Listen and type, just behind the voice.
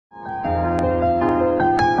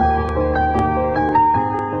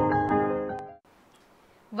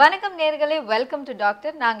வணக்கம் நேயர்களே, welcome to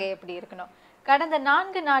doctor. நாங்க எப்படி இருக்கணும். கடந்த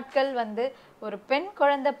 4 நாட்கள் ஒரு பெண்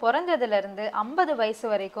குழந்தை பிறந்ததுல இருந்து 50 வயசு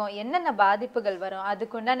வரைக்கும் என்னென்ன பாதிப்புகள் வரும்,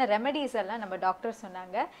 அதுக்குண்டான ரெமெடிஸ் எல்லாம் நம்ம டாக்டர்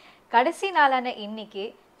சொன்னாங்க. கடைசி நாளான இன்னைக்கு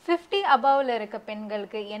 50 அபவ்ல இருக்க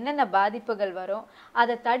பெண்களுக்கு என்னென்ன பாதிப்புகள் வரும்,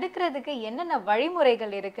 அதை தடுக்கிறதுக்கு என்னென்ன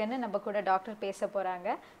வழிமுறைகள் இருக்குன்னு நம்ம கூட டாக்டர் பேச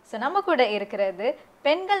போறாங்க. ஸோ நம்ம கூட இருக்கிறது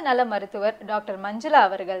பெண்கள் நல மருத்துவர் டாக்டர் மஞ்சுளா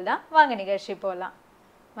அவர்கள் தான். வாங்க நிகழ்ச்சி போகலாம்.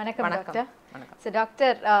 வணக்கம் doctor. So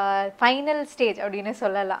doctor, final stage அப்படின்னு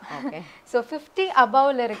சொல்லலாம். ஸோ 50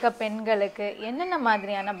 அபவ்ல இருக்க பெண்களுக்கு என்னென்ன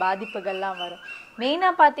மாதிரியான பாதிப்புகள்லாம் வரும்?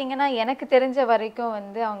 மெயினாக பார்த்தீங்கன்னா எனக்கு தெரிஞ்ச வரைக்கும்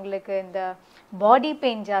அவங்களுக்கு இந்த பாடி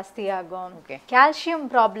பெயின் ஜாஸ்தியாகும், கால்சியம்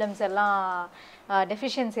ப்ராப்ளம்ஸ் எல்லாம்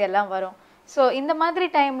டெஃபிஷியன்சி எல்லாம் வரும். ஸோ இந்த மாதிரி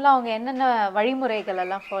டைமில் அவங்க என்னென்ன வழிமுறைகள்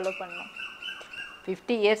எல்லாம் ஃபாலோ பண்ணணும்?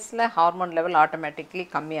 50 இயர்ஸில் ஹார்மோன் லெவல் ஆட்டோமேட்டிக்லி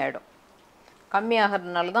கம்மியாகிடும்.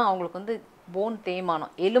 கம்மியாகிறதுனால தான் அவங்களுக்கு போன்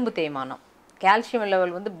தேய்மானம், எலும்பு தேய்மானம், கால்சியம்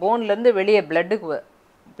லெவல் போன்லேருந்து வெளியே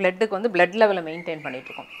பிளட்டுக்கு பிளட் லெவலை மெயின்டைன்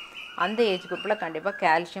பண்ணிகிட்ருக்கோம். அந்த ஏஜ் குரூப்பில் கண்டிப்பாக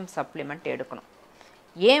கால்சியம் சப்ளிமெண்ட் எடுக்கணும்.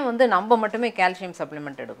 ஏன் நம்ம மட்டுமே கால்சியம்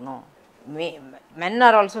சப்ளிமெண்ட் எடுக்கணும்? மென்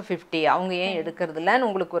ஆர் ஆல்சோ 50, அவங்க ஏன் எடுக்கிறதில்லன்னு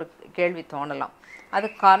உங்களுக்கு ஒரு கேள்வி தோணலாம்.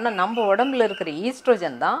 அதுக்கு காரணம் நம்ம உடம்புல இருக்கிற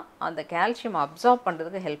ஈஸ்ட்ரோஜன் தான் அந்த கால்சியம் அப்சார்ப்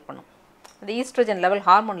பண்ணுறதுக்கு ஹெல்ப் பண்ணும். அந்த ஈஸ்ட்ரோஜன் லெவல்,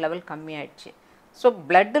 ஹார்மோன் லெவல் கம்மியாயிடுச்சு. ஸோ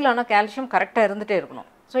பிளட்டில் ஆனால் கால்சியம் கரெக்டாக இருந்துகிட்டே இருக்கணும்.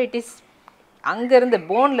 ஸோ இட் இஸ் அங்கேருந்து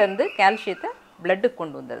போன்லேருந்து கால்சியத்தை பிளட்டுக்கு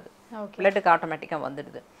கொண்டு வந்துடுது, பிளட்டுக்கு ஆட்டோமேட்டிக்காக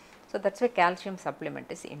வந்துடுது. So that's why calcium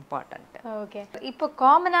supplement is important. Okay, இப்போ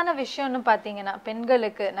காமனான விஷயம்னு பார்த்தீங்கன்னா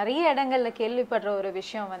பெண்களுக்கு நிறைய இடங்களில் கேள்விப்படுற ஒரு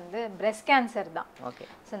விஷயம் பிரெஸ்ட் கேன்சர் தான். ஓகே,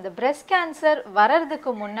 ஸோ இந்த பிரெஸ்ட் கேன்சர்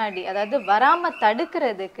வர்றதுக்கு முன்னாடி, அதாவது வராமல்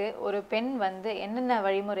தடுக்கிறதுக்கு ஒரு பெண் என்னென்ன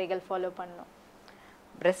வழிமுறைகள் ஃபாலோ பண்ணணும்?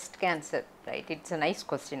 Breast cancer, right, it's a nice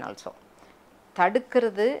question also.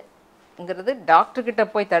 தடுக்கிறதுங்கிறது டாக்டர்கிட்ட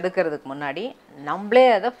போய் தடுக்கிறதுக்கு முன்னாடி நம்மளே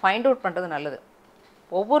அதை ஃபைண்ட் அவுட் பண்ணுறது நல்லது.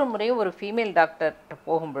 ஒவ்வொரு முறையும் ஒரு ஃபீமேல் டாக்டர்கிட்ட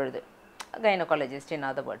போகும்பொழுது, கைனகாலஜிஸ்ட் இன்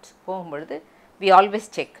அதர் வேர்ட்ஸ் போகும்பொழுது, வி ஆல்வேஸ்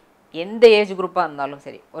செக். எந்த ஏஜ் குரூப்பாக இருந்தாலும்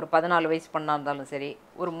சரி, ஒரு 14 வயசு பொண்ணாக இருந்தாலும் சரி,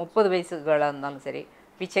 ஒரு 30 வயசு கேர்ளாக இருந்தாலும் சரி,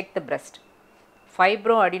 we check the breast.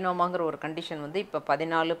 Fibro அடினோமாங்கிற ஒரு கண்டிஷன் இப்போ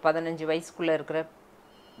 14-15 வயசுக்குள்ளே இருக்கிற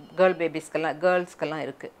கேர்ள்ஸ்க்கெல்லாம்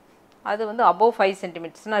இருக்குது. அது அபோவ் 5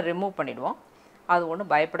 சென்டிமீட்டர்ஸ்னால் ரிமூவ் பண்ணிவிடுவோம். அது ஒன்றும்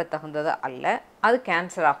பயப்பட தகுந்தது அல்ல. அது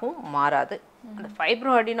கேன்சராகவும் மாறாது. அந்த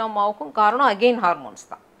ஃபைப்ரோ அடினோமாவுக்கும் காரணம் அகெயின் ஹார்மோன்ஸ்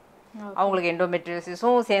தான். அவங்களுக்கு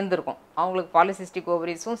எண்டோமெட்ரியோசிஸும் சேர்ந்துருக்கும், அவங்களுக்கு பாலிசிஸ்டிக்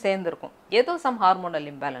ஓவரிஸும் சேர்ந்துருக்கும், ஏதோ சம் ஹார்மோனல்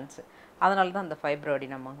இம்பேலன்ஸு. அதனால தான் அந்த ஃபைப்ரோ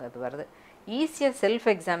அடினோமாங்கிறது வருது. ஈஸியாக செல்ஃப்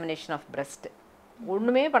எக்ஸாமினேஷன் ஆஃப் பிரெஸ்ட்,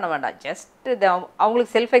 ஒன்றுமே பண்ண வேண்டாம். ஜஸ்ட்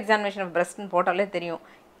அவங்களுக்கு செல்ஃப் எக்ஸாமினேஷன் ஆஃப் பிரெஸ்ட்னு போட்டாலே தெரியும்.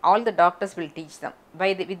 All the doctors will teach them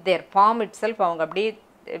with their bomb it self. அவங்க அப்படியே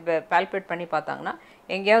பால்பேட் பண்ணி பார்த்தாங்கன்னா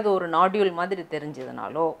எங்கேயாவது ஒரு நாடியூல் மாதிரி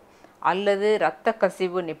தெரிஞ்சதுனாலோ, அல்லது இரத்த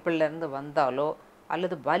கசிவு நிப்பிள்லேருந்து வந்தாலோ,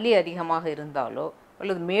 அல்லது வலி அதிகமாக இருந்தாலோ,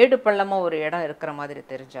 அல்லது மேடு பள்ளமாக ஒரு இடம் இருக்கிற மாதிரி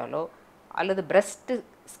தெரிஞ்சாலோ, அல்லது பிரெஸ்ட்டு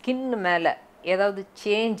ஸ்கின் மேலே ஏதாவது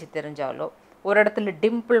சேஞ்ச் தெரிஞ்சாலோ, ஒரு இடத்துல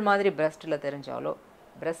டிம்பிள் மாதிரி பிரெஸ்ட்டில் தெரிஞ்சாலோ,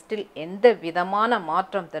 பிரெஸ்ட்டில் எந்த விதமான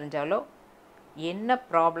மாற்றம் தெரிஞ்சாலோ என்ன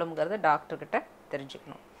ப்ராப்ளம்ங்கிறத டாக்டர்கிட்ட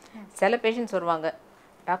தெரிஞ்சுக்கணும். சில பேஷண்ட்ஸ் வருவாங்க,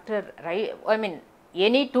 doctor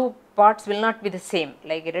any 2 parts will not be the same.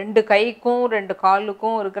 Like 2 கைக்கும் 2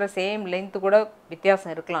 காலுக்கும் இருக்கிற சேம் லென்த்து கூட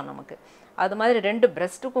வித்தியாசம் இருக்கலாம் நமக்கு. அது மாதிரி 2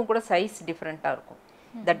 பிரெஸ்ட்டுக்கும் கூட சைஸ் டிஃப்ரெண்ட்டாக இருக்கும்.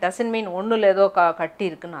 தட் டசன்ட் மீன் ஒன்றில் ஏதோ கட்டி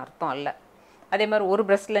இருக்குன்னு அர்த்தம் அல்ல. அதே மாதிரி ஒரு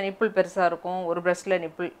பிரெஸ்ட்டில் நிப்பிள் பெருசாக இருக்கும், ஒரு பிரெஸ்ட்டில்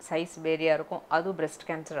நிப்பிள் சைஸ் வேரியாக இருக்கும், அதுவும் பிரெஸ்ட்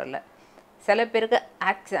கேன்சர் அல்ல. சில பேருக்கு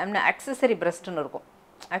ஆக்சசரி பிரெஸ்ட்டுன்னு இருக்கும்.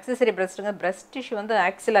 ஆக்சசரி பிரெஸ்ட்டுங்க, பிரெஸ்ட் டிஷ்யூ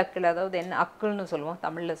ஆக்சில் அக்கில், அதாவது என்ன அக்குள்னு சொல்லுவோம்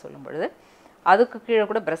தமிழில் சொல்லும் பொழுது, அதுக்கு கீழே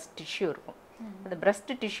கூட பிரெஸ்ட் டிஷ்யூ இருக்கும். அந்த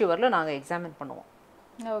பிரெஸ்ட் டிஷ்யூ வரல நாங்கள் எக்ஸாமின் பண்ணுவோம்.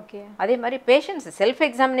 ஓகே, அதே மாதிரி பேஷண்ட்ஸ் செல்ஃப்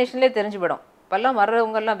எக்ஸாமினேஷன்லேயே தெரிஞ்சுவிடும். இப்போல்லாம்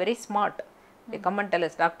வர்றவங்கெல்லாம் வெரி ஸ்மார்ட். கமெண்ட்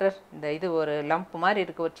டெலஸ், டாக்டர் இது ஒரு லம்ப் மாதிரி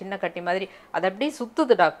இருக்குது, ஒரு சின்ன கட்டி மாதிரி, அது அப்படியே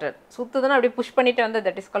சுற்றுது டாக்டர். சுற்றுதுன்னா அப்படியே புஷ் பண்ணிட்டு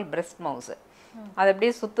that is call breast mouse. அது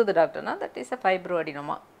அப்படியே சுற்றுது டாக்டர்னா that is a fibro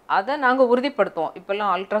adenoma. அதை நாங்கள் உறுதிப்படுத்துவோம்.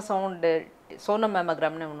 இப்போல்லாம் அல்ட்ராசவுண்டு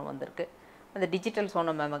சோனோமேமோகிராம்னு ஒன்று வந்திருக்கு. அந்த டிஜிட்டல்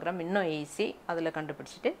சோனோமேமோகிராம் இன்னும் ஈஸி. அதில்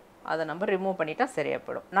கண்டுபிடிச்சிட்டு அதை நம்ம ரிமூவ் பண்ணிட்டா சரியாக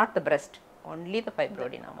போயிடும். Not the breast, only the fibro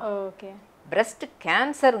adenoma. Okay, breast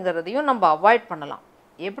கேன்சருங்கிறதையும் நம்ம அவாய்ட் பண்ணலாம்.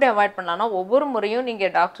 எப்படி அவாய்ட் பண்ணலாம்னா, ஒவ்வொரு முறையும்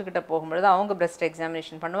நீங்கள் டாக்டர்கிட்ட போகும்பொழுது அவங்க பிரெஸ்ட்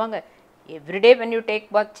எக்ஸாமினேஷன் பண்ணுவாங்க. Everyday when you take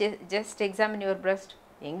path just examine your breast.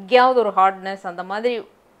 எங்கேயாவது ஒரு ஹார்ட்னஸ் அந்த மாதிரி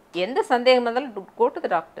எந்த சந்தேகம் இருந்தாலும் go to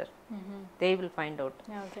the doctor, they will find out.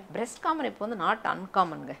 Breast common இப்போ நாட்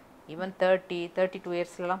அன்காமனுங்க. ஈவன் 32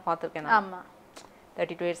 இயர்ஸ்லாம் பார்த்துருக்கேன் நான்.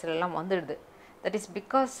 32 இயர்ஸ்லாம் வந்துடுது. That is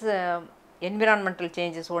because environmental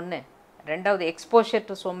changes ஒன்று, ரெண்டாவது exposure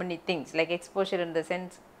to so many things. Like exposure in the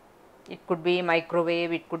sense it could be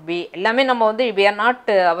microwave, it could be எல்லாமே நம்ம வந்து we are not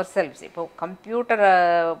ourselves. இப்போ கம்ப்யூட்டர்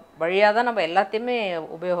வழியாக தான் நம்ம எல்லாத்தையுமே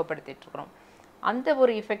உபயோகப்படுத்திட்டு இருக்கிறோம். அந்த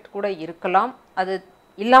ஒரு எஃபெக்ட் கூட இருக்கலாம், அது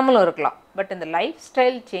இல்லாமலும் இருக்கலாம். பட் இந்த லைஃப்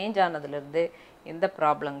ஸ்டைல் சேஞ்ச் ஆனதுலேருந்து இந்த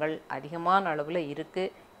ப்ராப்ளங்கள் அதிகமான அளவில்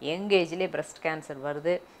இருக்குது. யங் ஏஜ்லேயே பிரஸ்ட் கேன்சர்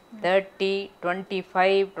வருது. 30,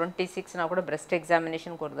 25, 26 கூட பிரஸ்ட்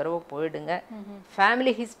எக்ஸாமினேஷனுக்கு ஒரு தடவை போயிடுங்க.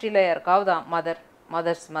 ஃபேமிலி ஹிஸ்ட்ரியில் யாருக்காவது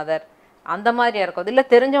மதர் அந்த மாதிரி யாருக்காவது இல்லை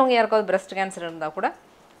தெரிஞ்சவங்க யாருக்காவது பிரஸ்ட் கேன்சர் இருந்தால் கூட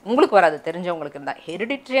உங்களுக்கு வராது, தெரிஞ்சவங்களுக்கு இருந்தால்.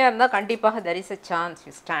 ஹெரிடிட்ரியாக இருந்தால் கண்டிப்பாக there is a chance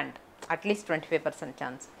you stand at least 25%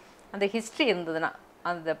 chance. அந்த ஹிஸ்ட்ரி இருந்ததுன்னா,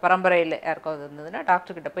 அந்த பரம்பரையில் யாருக்காவது இருந்ததுன்னா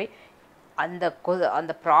டாக்டர்கிட்ட போய்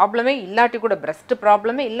அந்த ப்ராப்ளமே இல்லாட்டி கூட, பிரஸ்ட்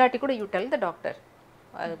ப்ராப்ளமே இல்லாட்டி கூட you tell the doctor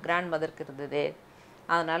grand மதருக்கு இருந்தது,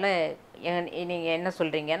 அதனால் நீங்கள் என்ன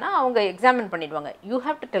சொல்கிறீங்கன்னா அவங்க எக்ஸாமின் பண்ணிடுவாங்க. You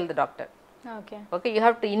have to tell the doctor. Okay you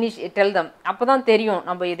have to tell them. அப்போ தான் தெரியும்,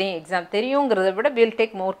 நம்ம இதையும் எக்ஸாம் தெரியுங்கிறத விட will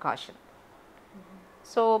take more caution.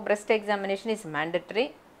 So breast examination is mandatory.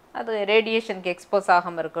 அது ரேடியேஷனுக்கு எக்ஸ்போஸ்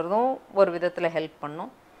ஆகாமல் இருக்கிறதும் ஒரு விதத்தில் ஹெல்ப்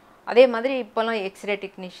பண்ணும். அதே மாதிரி இப்போல்லாம் எக்ஸ்ரே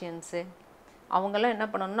டெக்னீஷியன்ஸு அவங்கெல்லாம் என்ன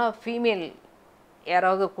பண்ணணும்னா, ஃபீமேல்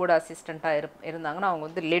யாராவது கூட அசிஸ்டண்ட்டாக இருந்தாங்கன்னா அவங்க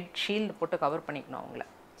வந்து லெட் ஷீல்டு போட்டு கவர் பண்ணிக்கணும் அவங்கள.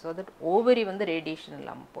 ஸோ தட் ஓவரி வந்து ரேடியேஷன்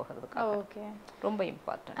இல்லாமல் போகிறதுக்காக ரொம்ப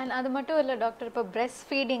இம்பார்ட்டன்ட். அண்ட் அது மட்டும் இல்லை டாக்டர், இப்போ பிரெஸ்ட்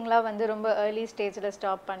ஃபீடிங்லாம் வந்து ரொம்ப ஏர்லி ஸ்டேஜில்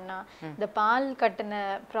ஸ்டாப் பண்ணால் இந்த பால் கட்டின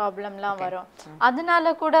ப்ராப்ளம்லாம் வரும்.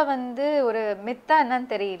 அதனால கூட வந்து ஒரு மித்தா என்னன்னு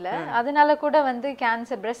தெரியல, அதனால கூட வந்து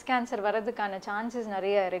பிரெஸ்ட் கேன்சர் வர்றதுக்கான சான்சஸ்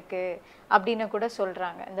நிறைய இருக்கு அப்படின்னு கூட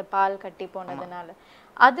சொல்றாங்க, இந்த பால் கட்டி போனதுனால.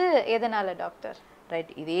 அது எதனால டாக்டர்?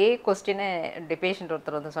 ரைட், இதே கொஸ்டினை பேஷண்ட்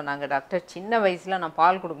ஒருத்தர் வந்து சொன்னாங்க, டாக்டர் சின்ன வயசில் நான்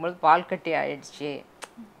பால் கொடுக்கும்போது பால் கட்டி ஆயிடுச்சு,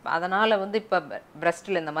 அதனால் வந்து இப்போ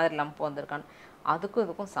பிரஸ்ட்டில் இந்த மாதிரி லம்ப் வந்திருக்கான்னு. அதுக்கும்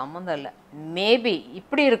இதுக்கும் சம்மந்தம் இல்லை. மேபி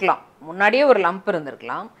இப்படி இருக்கலாம், முன்னாடியே ஒரு லம்ப்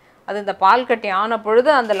இருந்திருக்கலாம், அது இந்த பால் கட்டி ஆன பொழுது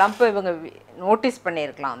அந்த லம்பை இவங்க நோட்டீஸ்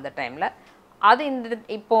பண்ணியிருக்கலாம் அந்த டைமில். அது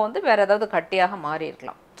இப்போ வந்து வேறு ஏதாவது கட்டியாக மாறி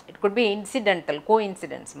இருக்கலாம். It could be incidental,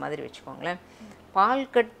 coincidence மாதிரி வச்சுக்கோங்களேன். பால்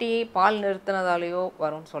கட்டி பால் நிறுத்தினதாலேயோ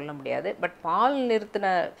வரும்னு சொல்ல முடியாது. பட் பால் நிறுத்தின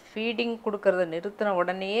ஃபீடிங் கொடுக்கறத நிறுத்தின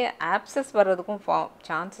உடனேயே ஆப்சஸ் வர்றதுக்கும்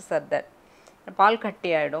சான்சஸ் ஆர் தட். பால் கட்டி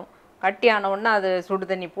ஆகிடும். கட்டி ஆனவுடனே அது சுடு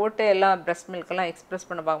தண்ணி போட்டு எல்லாம் பிரஸ்ட் மில்கெல்லாம் எக்ஸ்ப்ரெஸ்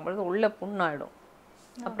பண்ண பார்க்கும்பொழுது உள்ளே புண்ணாயிடும்,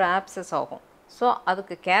 அப்புறம் ஆப்சஸ் ஆகும். ஸோ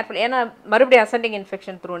அதுக்கு கேர்ஃபுல், ஏன்னா மறுபடியும் அசெண்டிங்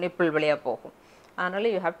இன்ஃபெக்ஷன் த்ரூ நிப்பிள் வழியாக போகும்.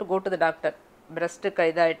 அதனால் you have to go to the doctor. பிரஸ்ட்டுக்கு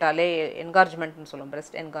இதாகிட்டாலே என்கார்ஜ்மெண்ட்னு சொல்லுவோம்,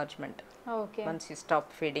 breast engorgement. Once you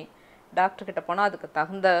stop feeding, டாக்டர்கிட்ட போனால் அதுக்கு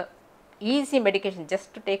தகுந்த easy medication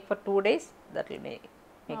just to take for 2 days, that will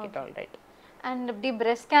make it all right. And இப்படி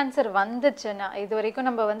breast cancer வந்துச்சுன்னா, இது வரைக்கும்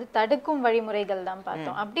நம்ம வந்து தடுக்கும் வழிமுறைகள் தான்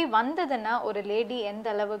பார்த்தோம். அப்படி வந்ததுன்னா ஒரு லேடி எந்த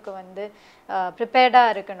அளவுக்கு வந்து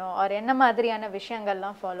ப்ரிப்பேர்டாக இருக்கணும், ஒரு என்ன மாதிரியான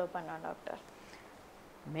விஷயங்கள்லாம் ஃபாலோ பண்ணோம் டாக்டர்?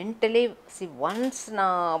 மென்டலி ஒன்ஸ்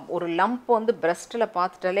நான் ஒரு லம்ப் வந்து பிரஸ்ட்டில்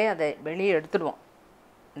பார்த்துட்டாலே அதை வெளியே எடுத்துடுவோம்.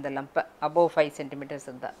 இந்த லம்பை அபோவ் 5 centimeters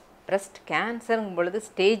இருந்தால். பிரஸ்ட் கேன்சருங்கும் பொழுது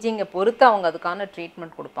ஸ்டேஜிங்கை பொறுத்து அவங்க அதுக்கான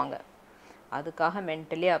ட்ரீட்மெண்ட் கொடுப்பாங்க. அதுக்காக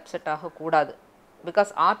மென்டலி அப்செட் ஆகக்கூடாது. பிகாஸ்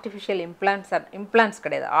ஆர்டிஃபிஷியல் இம்ப்ளான்ட்ஸ்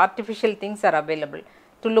கிடையாது, artificial things are available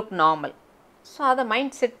to look normal. So அதை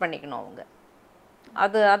மைண்ட் செட் பண்ணிக்கணும் அவங்க.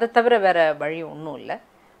 அதை தவிர வேறு வழி ஒன்றும் இல்லை.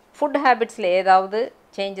 ஃபுட் ஹேபிட்ஸில் ஏதாவது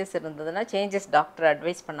சேஞ்சஸ் இருந்ததுன்னா, சேஞ்சஸ் டாக்டர்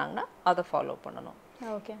அட்வைஸ் பண்ணாங்கன்னா அதை ஃபாலோ பண்ணணும்.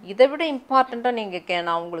 ஓகே, இதை விட இம்பார்ட்டண்ட்டாக நீங்கள்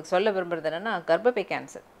நான் உங்களுக்கு சொல்ல விரும்புகிறது என்னென்னா, கர்ப்பப்பை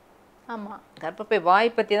கேன்சர். ஆமாம், கர்ப்பப்பை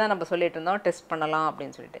வாய் பற்றி தான் நம்ம சொல்லிட்டு இருந்தோம், டெஸ்ட் பண்ணலாம்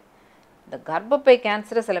அப்படின்னு சொல்லிட்டு. இந்த கர்ப்பப்பை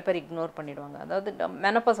கேன்சரை சில பேர் இக்னோர் பண்ணிவிடுவாங்க. அதாவது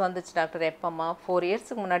மெனோபாஸ் வந்துச்சு டாக்டர், எப்போம்மா 4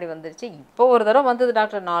 yearsக்கு முன்னாடி வந்துருச்சு, இப்போ ஒரு தடவை வந்தது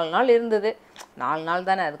டாக்டர், 4 நாள் இருந்தது, 4 நாள்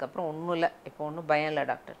தானே, அதுக்கப்புறம் ஒன்றும் இல்லை, இப்போ ஒன்றும் பயம் இல்லை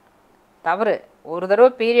டாக்டர். தவறு. ஒரு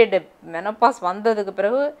தடவை பீரியட் மெனோபாஸ் வந்ததுக்கு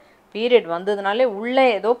பிறகு பீரியட் வந்ததுனாலே உள்ளே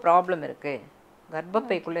ஏதோ ப்ராப்ளம் இருக்குது,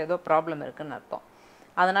 கர்ப்பப்பைக்குள்ளே ஏதோ ப்ராப்ளம் இருக்குதுன்னு அர்த்தம்.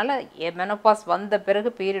 அதனால் மெனோபாஸ் வந்த பிறகு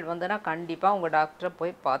பீரியட் வந்ததுன்னா கண்டிப்பாக உங்கள் டாக்டரை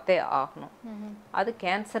போய் பார்த்தே ஆகணும். அது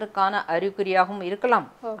கேன்சருக்கான அறிகுறியாகவும் இருக்கலாம்,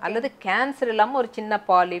 அல்லது கேன்சர் இல்லாமல் ஒரு சின்ன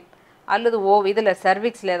பாலிப், அல்லது இதில்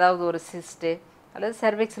சர்விக்ஸில் ஏதாவது ஒரு சிஸ்ட்டு, அல்லது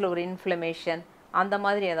சர்விக்ஸில் ஒரு இன்ஃப்ளமேஷன், அந்த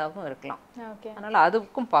மாதிரி ஏதாவது இருக்கலாம். அதனால்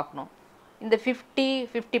அதுக்கும் பார்க்கணும். இந்த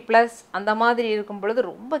 50+ அந்த மாதிரி இருக்கும் பொழுது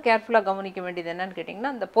ரொம்ப கேர்ஃபுல்லாக கவனிக்க வேண்டியது என்னன்னு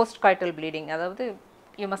கேட்டிங்கன்னா, இந்த போஸ்ட் காய்டல் ப்ளீடிங், அதாவது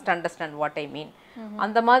you must understand what I மீன்.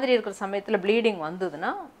 அந்த மாதிரி இருக்கிற சமயத்தில் ப்ளீடிங் வந்ததுன்னா,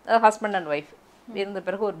 ஹஸ்பண்ட் அண்ட் ஒய்ஃப் இருந்த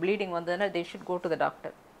பிறகு ஒரு ப்ளீடிங் வந்ததுன்னா they should go to the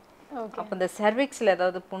doctor. அப்போ இந்த சர்விக்ஸில்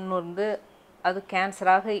ஏதாவது புண்ணு இருந்து அது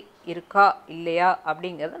கேன்சராக இருக்கா இல்லையா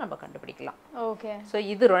அப்படிங்கிறத நம்ம கண்டுபிடிக்கலாம். ஓகே, ஸோ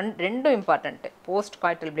இது ரெண்டும் important. Post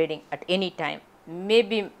coital bleeding at any time,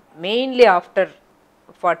 maybe mainly after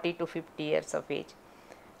 40 to 50 years of age.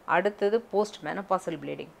 அடுத்தது போஸ்ட் மெனோபாசல்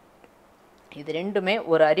ப்ளீடிங். இது ரெண்டுமே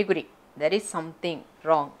ஒரு அறிகுறி, there is something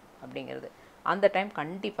wrong அப்படிங்கிறது. அந்த டைம்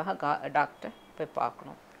கண்டிப்பாக டாக்டர் போய்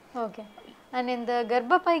பார்க்கணும். ஓகே, அண்ட் இந்த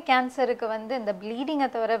கர்ப்பப்பை கேன்சருக்கு வந்து இந்த ப்ளீடிங்கை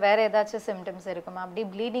தவிர வேற ஏதாச்சும் சிம்டம்ஸ் இருக்குமா? அப்படி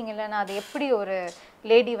ப்ளீடிங் இல்லைன்னா அது எப்படி ஒரு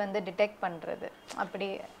லேடி வந்து டிடெக்ட் பண்ணுறது அப்படி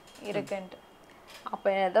இருக்குன்ட்டு? அப்போ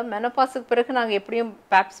ஏதோ மெனோபாஸுக்கு பிறகு நாங்கள் எப்படியும்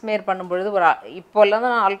பேப்ஸ்மேர் பண்ணும்பொழுது ஒரு இப்போல்லாம்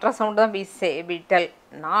தான் அல்ட்ராசவுண்ட் தான் we tell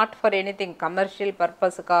not for any thing commercial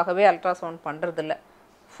பர்பஸுக்காகவே ultrasound பண்ணுறதில்ல.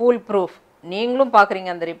 ஃபுல் ப்ரூஃப் நீங்களும் பார்க்குறீங்க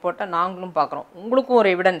அந்த ரிப்போர்ட்டை, நாங்களும் பார்க்குறோம். உங்களுக்கும்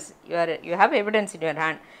ஒரு evidence, you have evidence in your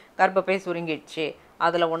hand. கர்ப்பப்பை சுருங்கிடுச்சு,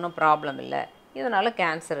 அதில் ஒன்றும் ப்ராப்ளம் இல்லை, இதனால்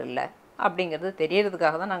கேன்சர் இல்லை அப்படிங்கிறது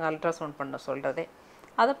தெரியறதுக்காக தான் நாங்கள் அல்ட்ராசவுண்ட் பண்ண சொல்கிறதே.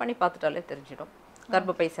 அதை பண்ணி பார்த்துட்டாலே தெரிஞ்சிடும்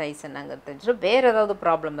கர்ப்பப்பை சைஸ் என்னங்கிறது தெரிஞ்சிடும். வேறு ஏதாவது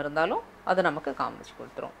ப்ராப்ளம் இருந்தாலும் அது நமக்கு காமிச்சு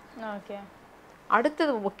கொடுத்துரும். ஓகே.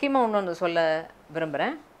 அடுத்தது முக்கியமாக ஒன்று சொல்ல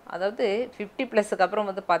விரும்புகிறேன். அதாவது 50+ அப்புறம்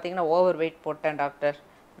வந்து பார்த்தீங்கன்னா ஓவர் வெயிட் போட்டேன் டாக்டர்,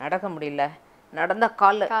 நடக்க முடியல, நடந்தால்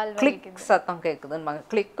காலில் கிளிக் சத்தம் கேட்குதுன்னு,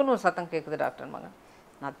 கிளிக்குன்னு ஒரு சத்தம் கேட்குது டாக்டர்மாங்க.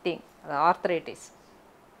 நத்திங், அது ஆர்த்ரைட்டிஸ்.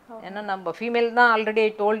 ஏன்னா நம்ம ஃபீமேல் தான் ஆல்ரெடி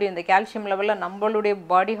டோல்டு இந்த கால்சியம் லெவலில் நம்மளுடைய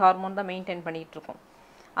பாடி ஹார்மோன் தான் மெயின்டைன் பண்ணிகிட்டு இருக்கோம்.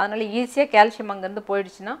 அதனால் ஈஸியாக கால்சியம் அங்கேருந்து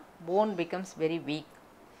போயிடுச்சுன்னா phone becomes very weak.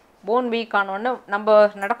 Phone week ஆனோடனே நம்ம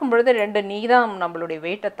நடக்கும் பொழுது 2 நீ தான் நம்மளுடைய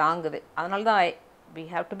வெயிட்டை தாங்குது. அதனால தான் we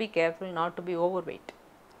have to be careful not to be over weight.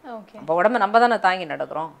 Okay. நம்ம உடம்பு நம்ம தானே தாங்கி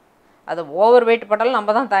நடக்கிறோம், அது ஓவர் வெயிட் போட்டாலும்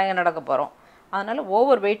நம்ம தான் தாங்கி நடக்க போகிறோம். அதனால்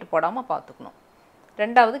ஓவர் வெயிட் போடாமல் பார்த்துக்கணும்.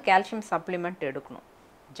 2வது கால்சியம் சப்ளிமெண்ட் எடுக்கணும்.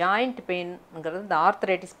 ஜாயிண்ட் பெயின்ங்கிறது இந்த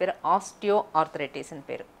ஆர்த்ரைட்டிஸ் பேர் ஆஸ்டியோ ஆர்த்ரைட்டிஸ்ன்னு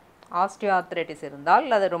பேர். ஆஸ்டியோ ஆர்த்ரைட்டிஸ்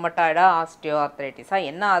இருந்தால் அது ரொமட்டாய்டா ஆஸ்டியோ ஆர்த்ரைட்டிஸா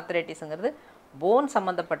என்ன ஆர்த்ரைட்டிஸுங்கிறது போன்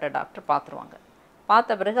சம்மந்தப்பட்ட டாக்டர் பார்த்துருவாங்க.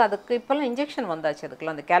 பார்த்த பிறகு அதுக்கு இப்போல்லாம் இன்ஜெக்ஷன் வந்தாச்சு.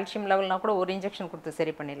 அதுக்குலாம் அந்த கால்சியம் லெவல்னால் கூட ஒரு இன்ஜெக்ஷன் கொடுத்து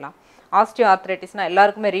சரி பண்ணிடலாம். ஆஸ்டியோ ஆர்த்ரைட்டிஸ்னால்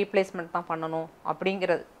எல்லாருக்குமே ரீப்ளேஸ்மெண்ட் தான் பண்ணணும்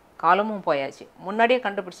அப்படிங்கிறது காலமும் போயாச்சு. முன்னாடியே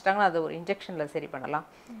கண்டுபிடிச்சிட்டாங்கன்னா அது ஒரு இன்ஜெக்ஷனில் சரி பண்ணலாம்.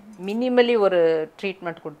 மினிமலி ஒரு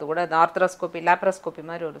ட்ரீட்மெண்ட் கொடுத்து கூட அந்த ஆர்த்ரோஸ்கோப்பி லேப்ரோஸ்கோப்பி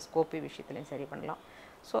மாதிரி ஒரு ஸ்கோப்பி விஷயத்துலையும் சரி பண்ணலாம்.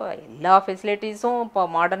 ஸோ எல்லா ஃபெசிலிட்டிஸும் இப்போ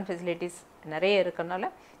மாடர்ன் ஃபெசிலிட்டிஸ் நிறைய இருக்கனால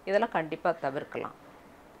இதெல்லாம் கண்டிப்பாக தவிர்க்கலாம்.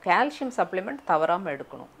 கால்சியம் சப்ளிமெண்ட் தவறாமல்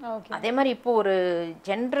எடுக்கணும். அதே மாதிரி இப்போ ஒரு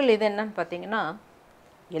ஜென்ரல் இது என்னன்னு பார்த்தீங்கன்னா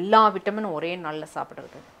எல்லா விட்டமினும் ஒரே நாளில்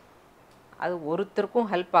சாப்பிட்றது, அது ஒருத்தருக்கும்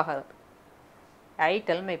ஹெல்ப் ஆகாது. ஐ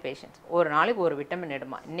டெல் மை பேஷண்ட்ஸ், ஒரு நாளைக்கு ஒரு விட்டமின்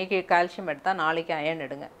எடுமா. இன்றைக்கி கால்சியம் எடுத்தால் நாளைக்கு அயன்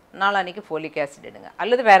எடுங்க, நாளான்னைக்கு ஃபோலிக் ஆசிட் எடுங்க,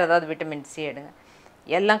 அல்லது வேறு ஏதாவது விட்டமின் சி எடுங்க.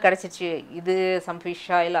 எல்லாம் கிடச்சிச்சு, இது சம் ஃபிஷ்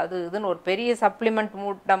ஆயில் அது இதுன்னு ஒரு பெரிய சப்ளிமெண்ட்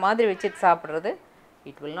மூட்டை மாதிரி வச்சுட்டு சாப்பிட்றது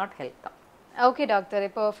இட் வில் நாட் ஹெல்ப் தான். ஓகே டாக்டர்,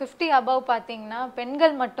 இப்போ 50 அபவ் பார்த்தீங்கன்னா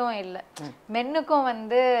பெண்கள் மட்டும் இல்லை, மென்னுக்கும்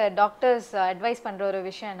வந்து டாக்டர்ஸ் அட்வைஸ் பண்ணுற ஒரு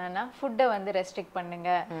விஷயம் என்னன்னா ஃபுட்டை வந்து ரெஸ்ட்ரிக்ட் பண்ணுங்க,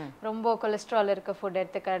 ரொம்ப கொலஸ்ட்ரால் இருக்க ஃபுட்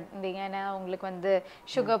எடுத்துக்கிட்டீங்கன்னா உங்களுக்கு வந்து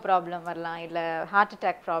சுகர் ப்ராப்ளம் வரலாம், இல்லை ஹார்ட்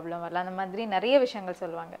அட்டாக் ப்ராப்ளம் வரலாம், அந்த மாதிரி நிறைய விஷயங்கள்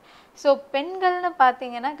சொல்லுவாங்க. ஸோ பெண்கள்னு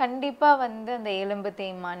பார்த்தீங்கன்னா கண்டிப்பாக வந்து அந்த எலும்பு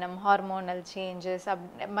தேய்மானம், ஹார்மோனல் சேஞ்சஸ்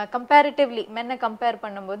கம்பேரிட்டிவ்லி மென்னை கம்பேர்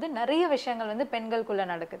பண்ணும்போது நிறைய விஷயங்கள் வந்து பெண்களுக்குள்ளே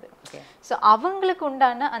நடக்குது. ஸோ அவங்களுக்கு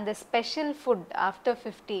உண்டான அந்த ஸ்பெஷல் ஃபுட் ஆஃப்டர்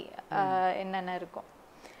 50 என்னென்ன இருக்கும்?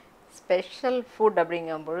 ஸ்பெஷல் ஃபுட்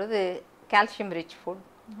அப்படிங்கும் பொழுது calcium rich food,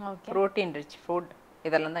 protein rich food,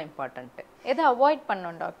 இதெல்லாம் தான் இம்பார்ட்டண்ட்டு. எதை அவாய்ட்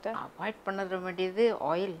பண்ணணும் டாக்டர்? அவாய்ட் பண்ண வேண்டியது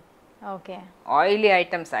oil. Okay. Oily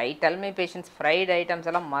items, I tell my patients fried items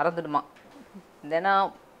எல்லாம் மறந்துடுமா. ஏன்னா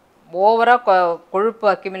ஓவராக கொழுப்பு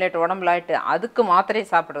அக்யூமுலேட் உடம்புல ஆகிட்டு அதுக்கு மாத்திரை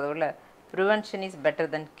சாப்பிட்றத விட prevention is better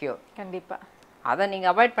then cure. கண்டிப்பாக அதை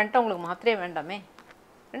நீங்கள் அவாய்ட் பண்ணிட்டு உங்களுக்கு மாத்திரையே வேண்டாமே.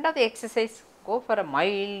 2வது exercise, go for a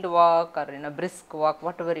mild walk R in a brisk walk,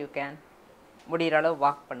 what ever you can, முடிகிற அளவு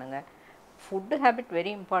வாக் பண்ணுங்கள். Food habit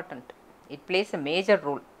very important, it plays a major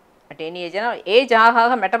role at any age. ஏன்னா ஏஜ் ஆக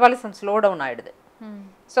ஆக மெட்டபாலிசம் ஸ்லோ டவுன் ஆகிடுது.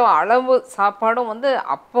 So அளவு சாப்பாடும் வந்து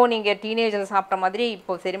அப்போது நீங்கள் டீனேஜில் சாப்பிட்ட மாதிரி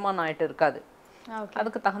இப்போது செரிமானம் ஆகிட்டு இருக்காது.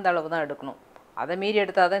 அதுக்கு தகுந்த அளவு தான் எடுக்கணும். அதை மீறி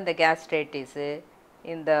எடுத்தால் தான் இந்த கேஸ்ட்ரைட்டிஸு,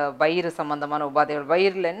 இந்த வயிறு சம்மந்தமான உபாதைகள்,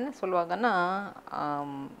 வயிறில் என்ன சொல்லுவாங்கன்னா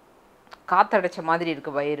காற்றடைச்ச மாதிரி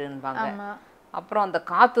இருக்குது வயிறுன்னுவாங்க. அப்புறம் அந்த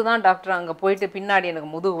காற்று தான் டாக்டர் அங்கே போயிட்டு பின்னாடி எனக்கு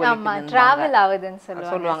முதுகு ட்ராவல் ஆகுதுன்னு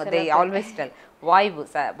சொல்லுவாங்க. தே ஆல்வேஸ் டெல்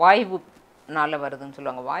வாய்வுனால வருதுன்னு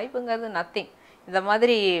சொல்லுவாங்க. வாய்வுங்கிறது நத்திங். இந்த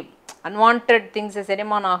மாதிரி அன்வான்ட் திங்ஸை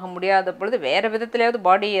செரிமானம் ஆக முடியாத பொழுது வேறு விதத்துலையாவது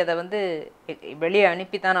பாடி அதை வந்து வெளியே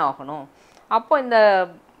அனுப்பித்தானே ஆகணும். அப்போ இந்த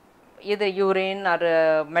இது யூரின் ஒரு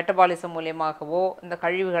மெட்டபாலிசம் மூலியமாகவோ இந்த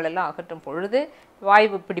கழிவுகள் எல்லாம் அகற்றும் பொழுது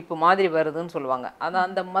வாய்வு பிடிப்பு மாதிரி வருதுன்னு சொல்லுவாங்க. அதை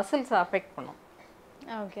அந்த மசில்ஸை அஃபெக்ட் பண்ணும்,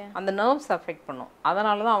 அந்த நர்வ்ஸ் அஃபெக்ட் பண்ணும்.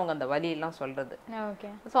 அதனால தான் அவங்க அந்த வலியெல்லாம் சொல்கிறது.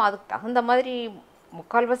 ஸோ அதுக்கு தகுந்த மாதிரி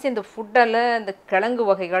முக்கால்வாசி இந்த ஃபுட்டில் இந்த கிழங்கு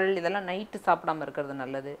வகைகள் இதெல்லாம் நைட்டு சாப்பிடாமல் இருக்கிறது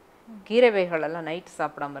நல்லது. கீரை வகைகள் எல்லாம் நைட்டு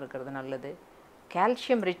சாப்பிடாமல் இருக்கிறது நல்லது.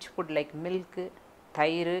 Calcium rich food like milk,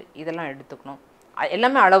 தயிர் இதெல்லாம் எடுத்துக்கணும்.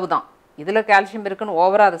 எல்லாமே அளவு தான். இதில் கால்சியம் இருக்குன்னு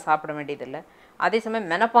ஓவராக அதை சாப்பிட வேண்டியதில்லை. அதே சமயம்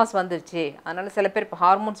மெனபாஸ் வந்துருச்சு, அதனால் சில பேர் இப்போ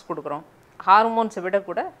ஹார்மோன்ஸ் கொடுக்குறோம். ஹார்மோன்ஸை விட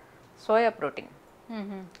கூட சோயா ப்ரோட்டீன்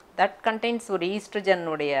தட் கண்டெய்ன்ஸ் ஒரு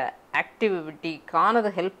ஈஸ்ட்ரஜனுடைய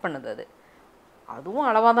ஆக்டிவிட்டிக்கானது ஹெல்ப் பண்ணுது. அது அதுவும்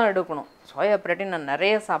அளவாக தான் எடுக்கணும். சோயா ப்ரோட்டீன் நான்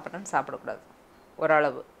நிறைய சாப்பிட்றேன்னு சாப்பிடக்கூடாது,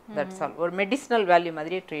 ஓரளவு, தட்ஸ் ஆல். ஒரு மெடிசினல் வேல்யூ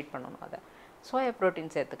மாதிரியே ட்ரீட் பண்ணணும் அதை. சோயா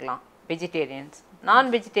ப்ரோட்டீன் சேர்த்துக்கலாம் வெஜிடேரியன்ஸ். நான்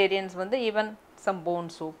வெஜிடேரியன்ஸ் வந்து ஈவன் சம் போன்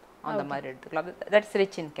சூப் அந்த மாதிரி எடுத்துக்கலாம். That's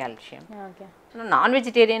rich in calcium. நான்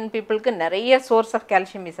வெஜிடேரியன் பீப்புளுக்கு நிறைய source of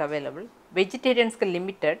calcium is available. வெஜிடேரியன்ஸ்க்கு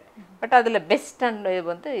limited, but அதில் பெஸ்ட் அண்ட்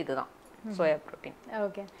வந்து இதுதான் சோயா ப்ரோட்டீன்.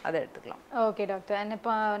 ஓகே, அதை எடுத்துக்கலாம். Okay doctor. அண்ட்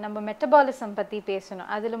இப்போ நம்ம மெட்டபாலிசம் பற்றி பேசணும்.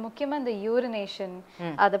 அதில் முக்கியமாக இந்த யூரினேஷன்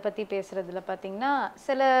அதை பற்றி பேசுகிறதுல பார்த்தீங்கன்னா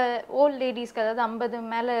சில ஓல்ட் லேடிஸ்க்கு, அதாவது 50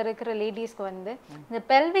 மேலே இருக்கிற லேடிஸ்க்கு வந்து இந்த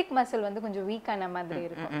பெல்விக் மசில் வந்து கொஞ்சம் வீக்கான மாதிரி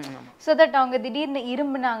இருக்கும். ஸோ தட் அவங்க திடீர்னு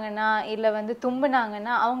இரும்புனாங்கன்னா இல்லை வந்து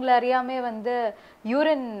தும்புனாங்கன்னா அவங்கள அறியாமே வந்து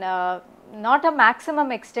urine not a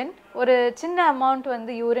maximum extend, ஒரு சின்ன அமௌண்ட்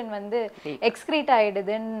வந்து யூரின் வந்து எக்ஸ்க்ரீட்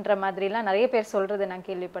ஆகிடுதுன்ற மாதிரிலாம் நிறைய பேர் சொல்கிறத நான்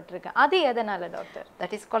கேள்விப்பட்டிருக்கேன். அது எதனால doctor?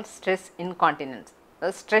 That is called stress incontinence.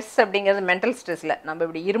 Stress அப்படிங்கிறது மென்டல் ஸ்ட்ரெஸ்ஸில் நம்ம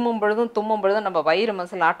இப்படி இருமும் பொழுதும் தும்மும் பொழுதும் நம்ம வயிறு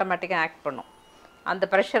மசில் ஆட்டோமேட்டிக்காக ஆக்ட் பண்ணும். அந்த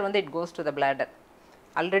ப்ரெஷர் வந்து it goes to the bladder.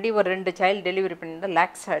 Already ஒரு 2 சைல்டு டெலிவரி பண்ணியிருந்தால்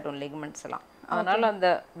லேக்ஸ் ஆகிடும் லிகமெண்ட்ஸ் எல்லாம். அதனால் அந்த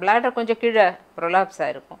பிளாடர் கொஞ்சம் கீழே ப்ரொலாப்ஸ்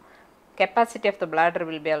ஆகிருக்கும். Capacity of the bladder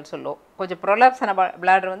will be also low. கொஞ்சம் ப்ரொலாப்ஸ் ஆன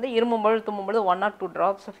பிளாடர் வந்து இருமும்பொழுது தும்மும்பொழுது 1 or 2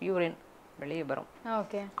 drops ஆஃப் யூரின் வெளியே வரும்.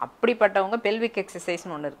 ஓகே, அப்படிப்பட்டவங்க பெல்விக்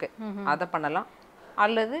எக்ஸசைஸ்னு ஒன்று இருக்குது, அதை பண்ணலாம்.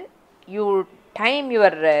 அல்லது you time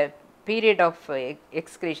your period of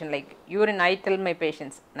excretion. Like urine, I tell my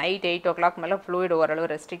patience night 8 o'clock மேலே ஃப்ளூயிட்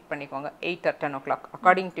ஓரளவு ரெஸ்ட்ரிக்ட் பண்ணிக்கோங்க. 8 or 10 o'clock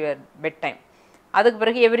according to your bed time. அதுக்கு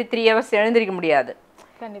பிறகு எவ்ரி 3 hours எழுந்திரிக்க முடியாது.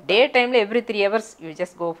 டே டைமில் every 3 hours you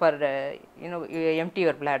just go for empty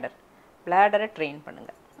your பிளாடரை train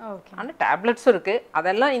பண்ணுங்கள். Okay, ஆனால் டேப்லெட்ஸும் இருக்குது,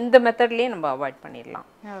 அதெல்லாம் இந்த மெத்தட்லேயே நம்ம அவாய்ட் பண்ணிடலாம்.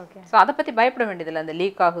 ஓகே. ஸோ அதை பற்றி பயப்பட வேண்டியதில்லை. அந்த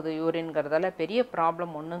லீக் ஆகுது யூரின்ங்கிறதால பெரிய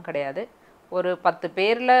ப்ராப்ளம் ஒன்றும் கிடையாது. ஒரு 10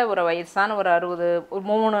 பேரில் ஒரு வயசான ஒரு 60, ஒரு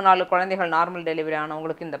 3-4 குழந்தைகள் நார்மல் டெலிவரி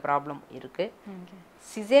ஆனவங்களுக்கு இந்த ப்ராப்ளம் இருக்குது.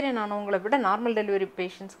 சிசேரியன் ஆனவங்களை விட நார்மல் டெலிவரி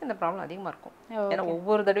பேஷண்ட்ஸ்க்கு இந்த ப்ராப்ளம் அதிகமாக இருக்கும். ஏன்னா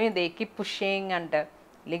ஒவ்வொரு தடவையும் இந்த keep pushing and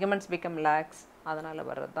ligaments become lakhs, அதனால்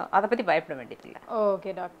வர்றது தான். அதை பற்றி பயப்பட வேண்டியதில்லை.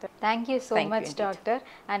 Okay doctor, thank you so much doctor.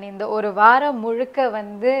 And இந்த ஒரு வாரம் முழுக்க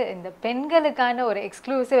வந்து இந்த பெண்களுக்கான ஒரு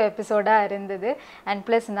எக்ஸ்க்ளூசிவ் எபிசோடாக இருந்தது. அண்ட்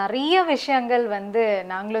ப்ளஸ் நிறைய விஷயங்கள் வந்து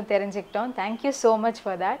நாங்களும் தெரிஞ்சுக்கிட்டோம். Thank you so much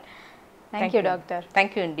for that. Thank you doctor.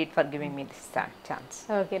 Thank you indeed for giving me this chance.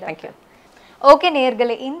 Okay, thank you. Okay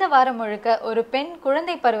நேயர்களே, இந்த வாரம் முழுக்க ஒரு பெண்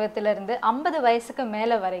குழந்தை பருவத்திலிருந்து 50 வயசுக்கு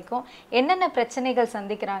மேலே வரைக்கும் என்னென்ன பிரச்சனைகள்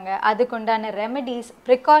சந்திக்கிறாங்க, அதுக்குண்டான remedies,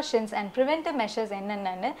 precautions and preventive measures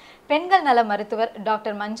என்னென்னு பெண்கள் நல மருத்துவர்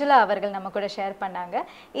டாக்டர் மஞ்சுளா அவர்கள் நம்ம கூட ஷேர் பண்ணாங்க.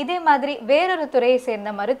 இதே மாதிரி வேறொரு துறையை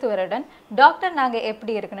சேர்ந்த மருத்துவருடன் டாக்டர் நாங்கள்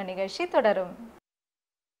எப்படி இருக்கணும் நிகழ்ச்சி தொடரும்.